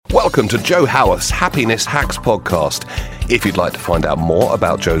Welcome to Joe Howarth's Happiness Hacks podcast. If you'd like to find out more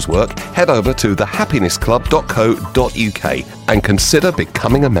about Joe's work, head over to thehappinessclub.co.uk and consider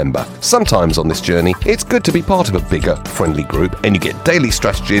becoming a member. Sometimes on this journey, it's good to be part of a bigger, friendly group, and you get daily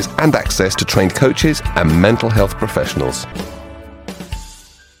strategies and access to trained coaches and mental health professionals.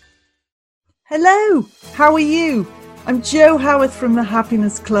 Hello, how are you? I'm Joe Howarth from the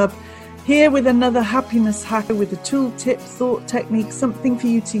Happiness Club, here with another happiness hack with a tool, tip, thought, technique, something for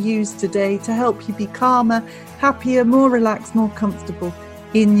you to use today to help you be calmer, happier, more relaxed, more comfortable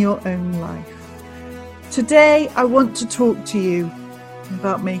in your own life. Today, I want to talk to you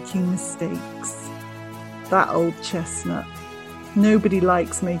about making mistakes. That old chestnut. Nobody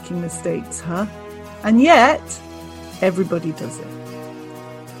likes making mistakes, huh? And yet, everybody does it.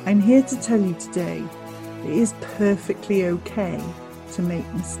 I'm here to tell you today, it is perfectly okay to make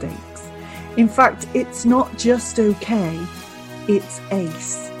mistakes. In fact, it's not just okay, it's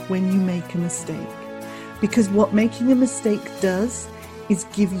ace when you make a mistake. Because what making a mistake does is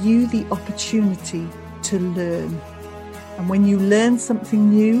give you the opportunity to learn. And when you learn something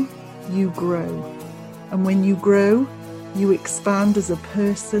new, you grow. And when you grow, you expand as a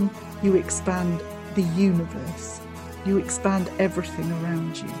person, you expand the universe, you expand everything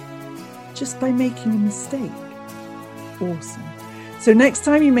around you. Just by making a mistake. Awesome. So next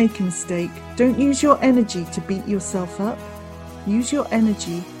time you make a mistake, don't use your energy to beat yourself up. Use your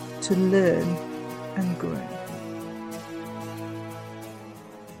energy to learn and grow.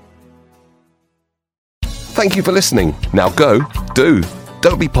 Thank you for listening. Now go, do.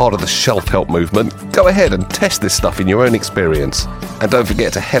 Don't be part of the shelf-help movement. Go ahead and test this stuff in your own experience. And don't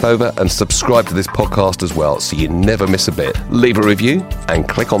forget to head over and subscribe to this podcast as well so you never miss a bit. Leave a review and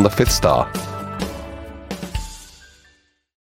click on the 5th star.